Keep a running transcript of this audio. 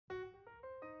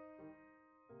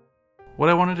What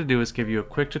I wanted to do is give you a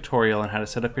quick tutorial on how to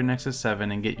set up your Nexus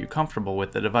 7 and get you comfortable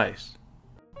with the device.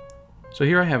 So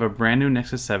here I have a brand new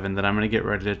Nexus 7 that I'm going to get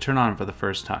ready to turn on for the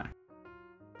first time.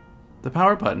 The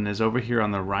power button is over here on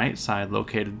the right side,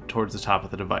 located towards the top of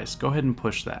the device. Go ahead and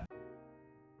push that.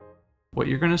 What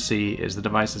you're going to see is the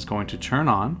device is going to turn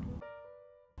on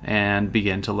and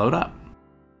begin to load up.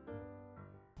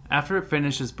 After it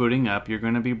finishes booting up, you're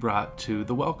going to be brought to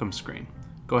the welcome screen.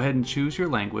 Go ahead and choose your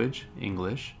language,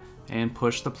 English, and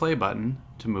push the play button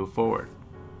to move forward.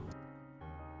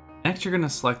 Next, you're going to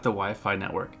select the Wi-Fi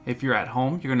network. If you're at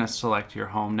home, you're going to select your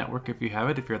home network if you have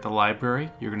it. If you're at the library,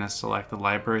 you're going to select the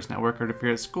library's network, or if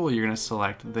you're at school, you're going to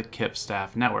select the KIPP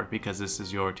staff network because this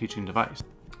is your teaching device.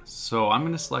 So I'm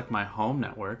going to select my home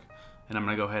network, and I'm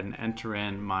going to go ahead and enter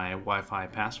in my Wi-Fi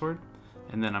password,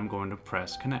 and then I'm going to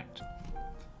press connect.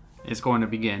 It's going to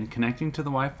begin connecting to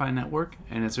the Wi-Fi network,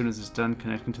 and as soon as it's done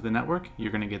connecting to the network,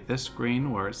 you're going to get this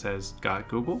screen where it says Got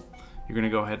Google. You're going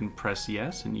to go ahead and press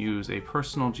yes and use a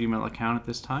personal Gmail account at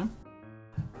this time.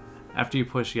 After you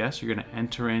push yes, you're going to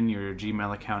enter in your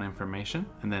Gmail account information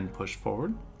and then push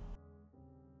forward.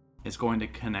 It's going to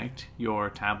connect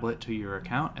your tablet to your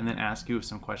account and then ask you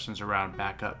some questions around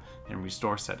backup and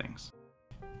restore settings.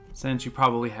 Since you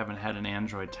probably haven't had an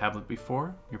Android tablet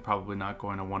before, you're probably not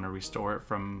going to want to restore it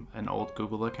from an old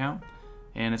Google account.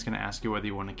 And it's going to ask you whether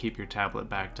you want to keep your tablet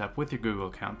backed up with your Google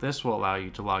account. This will allow you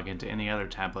to log into any other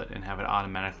tablet and have it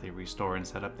automatically restore and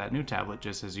set up that new tablet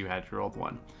just as you had your old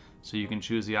one. So you can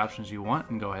choose the options you want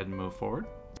and go ahead and move forward.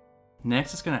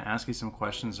 Next, it's going to ask you some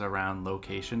questions around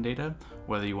location data,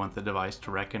 whether you want the device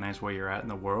to recognize where you're at in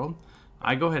the world.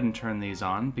 I go ahead and turn these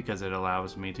on because it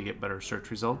allows me to get better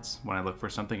search results. When I look for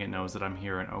something, it knows that I'm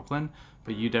here in Oakland,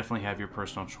 but you definitely have your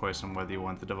personal choice on whether you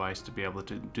want the device to be able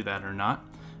to do that or not.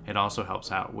 It also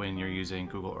helps out when you're using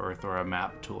Google Earth or a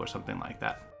map tool or something like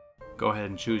that. Go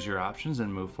ahead and choose your options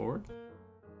and move forward.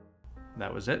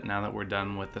 That was it. Now that we're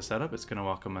done with the setup, it's going to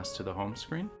welcome us to the home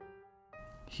screen.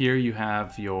 Here you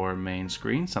have your main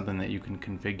screen, something that you can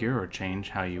configure or change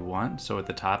how you want. So at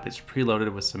the top, it's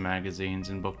preloaded with some magazines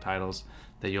and book titles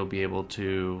that you'll be able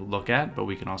to look at, but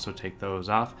we can also take those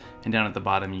off. And down at the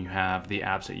bottom, you have the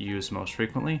apps that you use most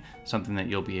frequently, something that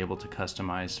you'll be able to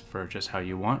customize for just how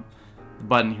you want. The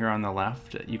button here on the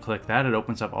left, you click that, it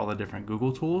opens up all the different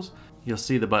Google tools. You'll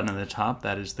see the button at the top,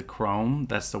 that is the Chrome,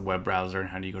 that's the web browser and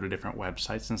how do you go to different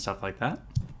websites and stuff like that.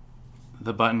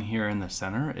 The button here in the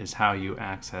center is how you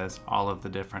access all of the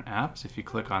different apps. If you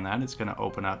click on that, it's going to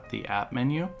open up the app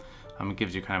menu. It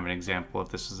gives you kind of an example. If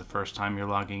this is the first time you're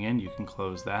logging in, you can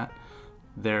close that.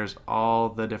 There's all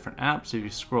the different apps. If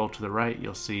you scroll to the right,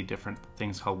 you'll see different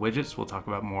things called widgets. We'll talk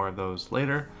about more of those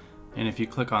later. And if you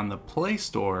click on the Play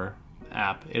Store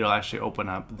app, it'll actually open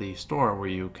up the store where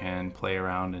you can play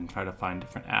around and try to find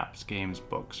different apps, games,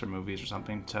 books, or movies or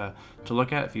something to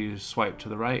look at. If you swipe to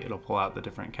the right, it'll pull out the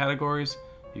different categories.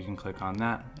 You can click on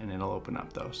that and it'll open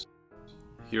up those.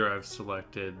 Here I've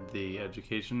selected the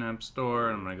Education App Store.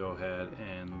 I'm going to go ahead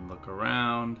and look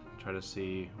around, try to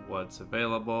see what's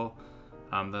available.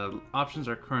 The options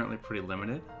are currently pretty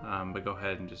limited, but go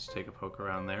ahead and just take a poke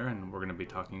around there and we're going to be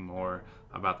talking more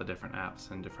about the different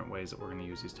apps and different ways that we're going to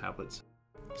use these tablets.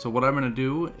 So what I'm going to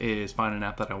do is find an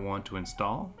app that I want to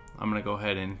install. I'm going to go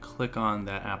ahead and click on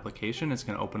that application. It's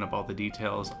going to open up all the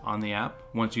details on the app.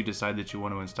 Once you decide that you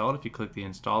want to install it, if you click the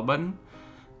install button,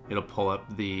 it'll pull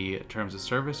up the terms of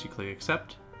service. You click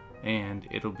accept and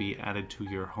it'll be added to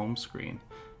your home screen.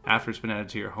 After it's been added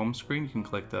to your home screen, you can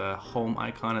click the home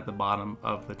icon at the bottom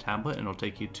of the tablet and it'll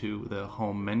take you to the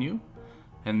home menu.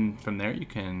 And from there you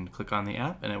can click on the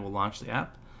app and it will launch the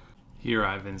app. Here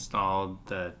I've installed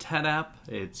the TED app.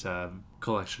 It's a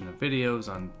collection of videos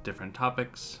on different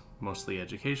topics, mostly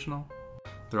educational.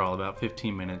 They're all about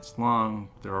 15 minutes long.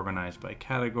 They're organized by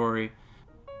category.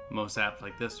 Most apps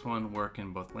like this one work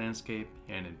in both landscape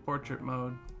and in portrait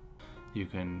mode. You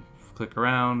can click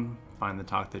around, find the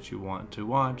talk that you want to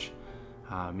watch.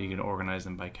 You can organize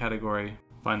them by category,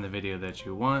 find the video that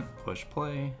you want, push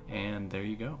play, and there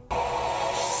you go.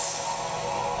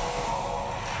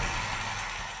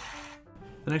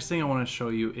 The next thing I want to show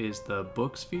you is the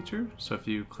Books feature. So if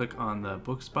you click on the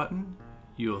Books button,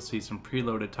 you'll see some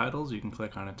preloaded titles. You can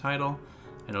click on a title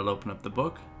and it'll open up the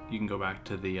book. You can go back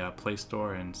to the Play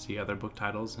Store and see other book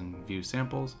titles and view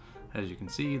samples. As you can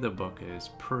see, the book is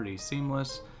pretty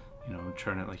seamless. You know,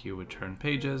 turn it like you would turn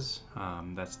pages.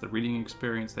 That's the reading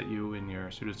experience that you and your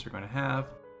students are going to have.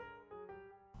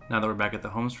 Now that we're back at the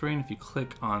home screen, if you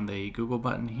click on the Google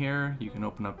button here, you can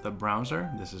open up the browser.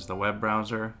 This is the web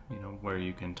browser, you know, where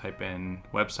you can type in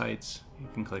websites. You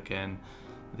can click in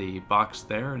the box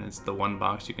there, and it's the one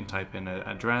box you can type in an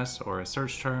address or a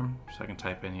search term. So I can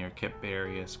type in here KIPP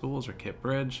area schools or KIPP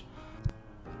Bridge.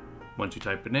 Once you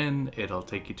type it in, it'll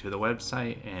take you to the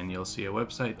website, and you'll see a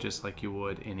website just like you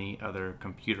would any other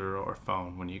computer or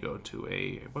phone when you go to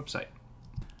a website.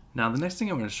 Now the next thing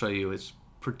I'm going to show you is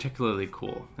particularly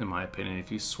cool in my opinion.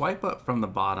 If you swipe up from the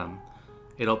bottom,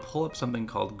 it'll pull up something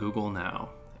called Google Now,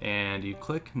 and you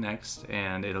click next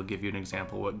and it'll give you an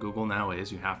example of what Google Now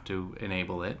is. You have to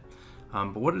enable it.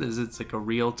 But what it is, it's like a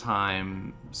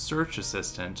real-time search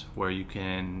assistant where you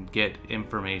can get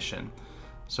information.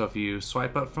 So if you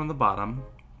swipe up from the bottom,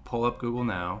 pull up Google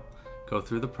Now, go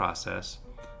through the process,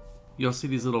 you'll see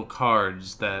these little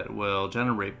cards that will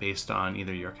generate based on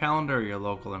either your calendar or your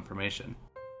local information.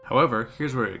 However,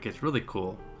 here's where it gets really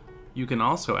cool. You can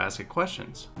also ask it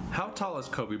questions. How tall is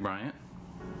Kobe Bryant?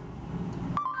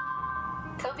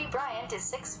 Kobe Bryant is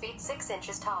 6 feet 6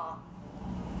 inches tall.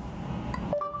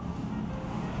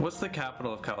 What's the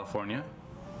capital of California?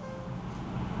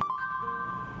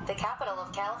 The capital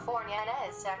of California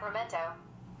is Sacramento.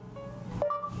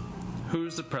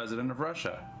 Who's the president of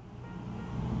Russia?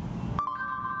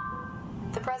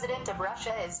 The president of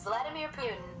Russia is Vladimir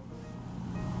Putin.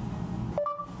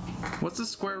 What's the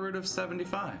square root of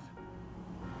 75?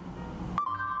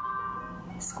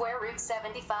 Square root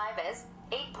 75 is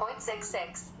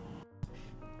 8.66.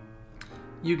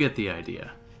 You get the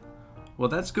idea. Well,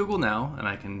 that's Google Now, and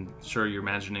I can sure you're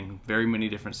imagining very many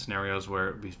different scenarios where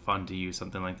it'd be fun to use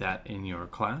something like that in your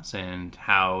class, and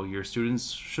how your students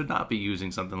should not be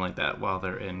using something like that while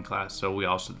they're in class. So we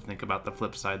also think about the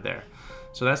flip side there.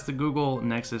 So that's the Google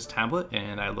Nexus tablet,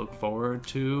 and I look forward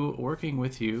to working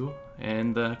with you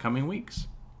in the coming weeks.